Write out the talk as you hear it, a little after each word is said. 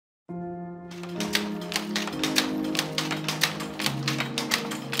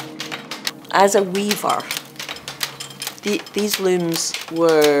as a weaver, these looms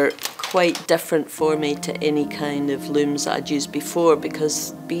were quite different for me to any kind of looms that I'd used before,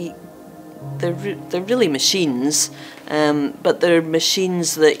 because they're really machines, but they're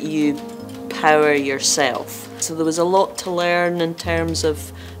machines that you power yourself. So there was a lot to learn in terms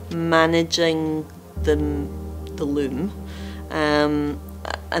of managing the loom,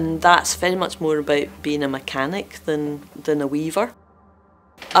 and that's very much more about being a mechanic than a weaver.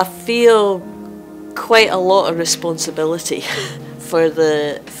 I feel quite a lot of responsibility for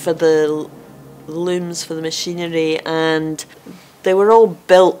the looms, for the machinery, and they were all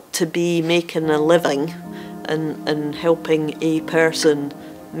built to be making a living and helping a person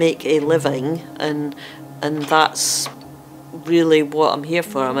make a living, and that's really what I'm here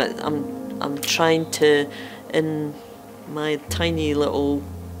for. I'm trying to, in my tiny little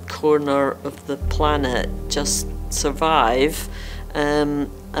corner of the planet, just survive, and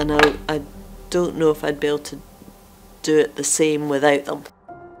I don't know if I'd be able to do it the same without them.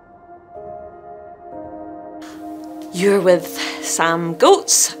 You're with Sam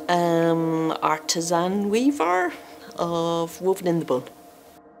Goats, artisan weaver of Woven in the Bone.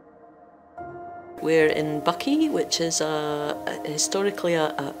 We're in Buckie, which is historically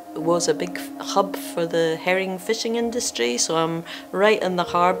was a big hub for the herring fishing industry. So I'm right in the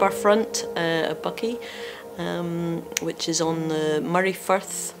harbour front of Buckie, which is on the Murray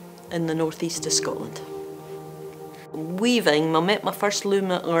Firth in the northeast of Scotland. Weaving, I met my first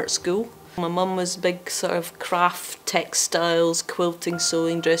loom at art school. My mum was big sort of craft, textiles, quilting,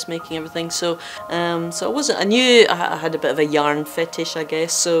 sewing, dressmaking, everything. So I knew I had a bit of a yarn fetish, I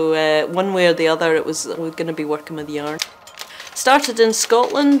guess. So one way or the other, I was going to be working with yarn. Started in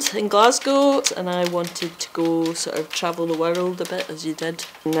Scotland, in Glasgow, and I wanted to go sort of travel the world a bit, as you did.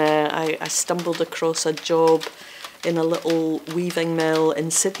 And I stumbled across a job in a little weaving mill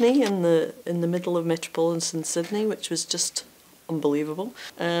in Sydney, in the middle of metropolitan Sydney, which was just unbelievable.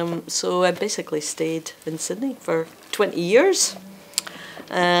 So I basically stayed in Sydney for 20 years,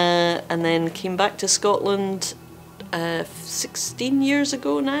 and then came back to Scotland 16 years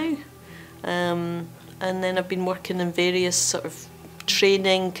ago now, and then I've been working in various sort of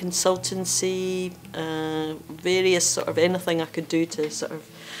training, consultancy, various sort of anything I could do to sort of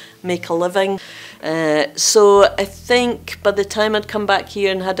make a living. So I think by the time I'd come back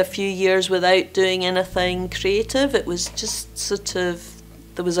here and had a few years without doing anything creative, it was just sort of,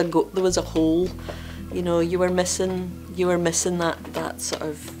 there was a hole, you know. You were missing that sort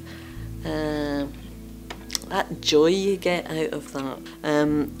of that joy you get out of that.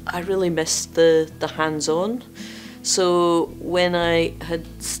 I really missed the hands-on. So when I had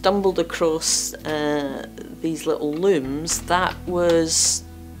stumbled across these little looms, that was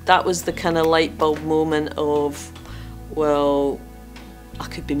the kind of light bulb moment of, well, I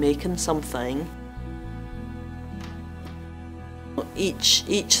could be making something.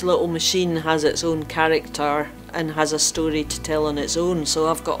 Each little machine has its own character and has a story to tell on its own, so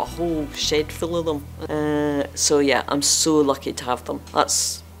I've got a whole shed full of them. So yeah, I'm so lucky to have them.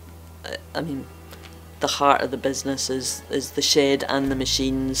 That's, I mean, the heart of the business is the shed and the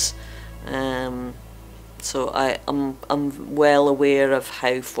machines. So I'm well aware of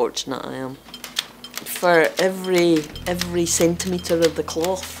how fortunate I am. For every centimetre of the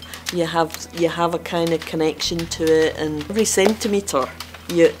cloth, you have a kind of connection to it, and every centimetre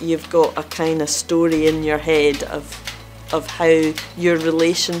you've got a kind of story in your head of how your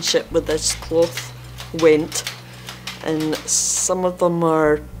relationship with this cloth went, and some of them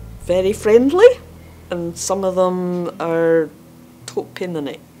are very friendly, and some of them are total pain in the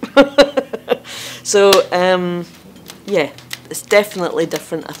neck. So yeah, it's definitely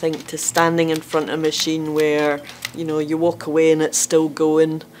different, I think, to standing in front of a machine where, you know, you walk away and it's still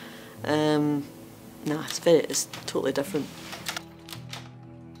going. No, it's totally different.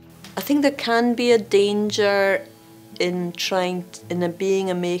 I think there can be a danger in being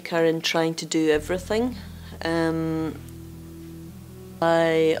a maker and trying to do everything.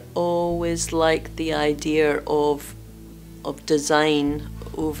 I always like the idea of design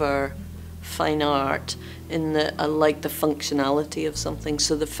over fine art, in that I like the functionality of something.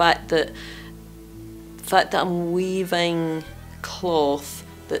 So the fact that I'm weaving cloth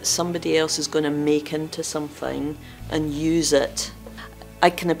that somebody else is going to make into something and use it, I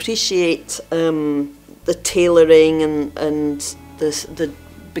can appreciate the tailoring and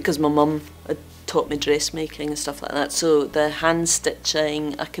because my mum had taught me dressmaking and stuff like that. So the hand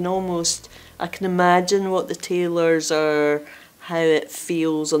stitching, I can imagine what the tailors are, how it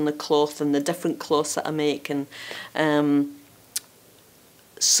feels on the cloth and the different cloths that I make, and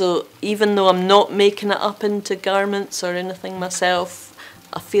so even though I'm not making it up into garments or anything myself,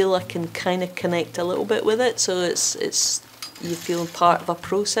 I feel I can kind of connect a little bit with it, so it's you feel part of a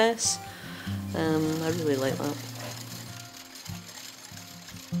process. I really like that.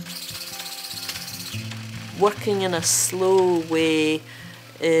 Working in a slow way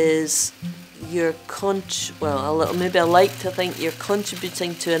is maybe I like to think you're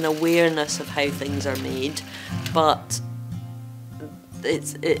contributing to an awareness of how things are made, but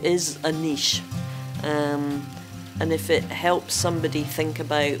it is a niche. And if it helps somebody think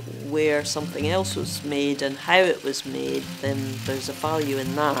about where something else was made and how it was made, then there's a value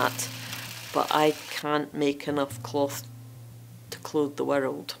in that. But I can't make enough cloth to clothe the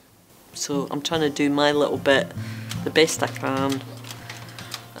world. So I'm trying to do my little bit the best I can,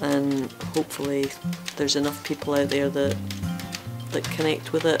 and hopefully there's enough people out there that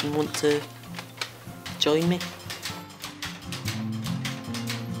connect with it and want to join me.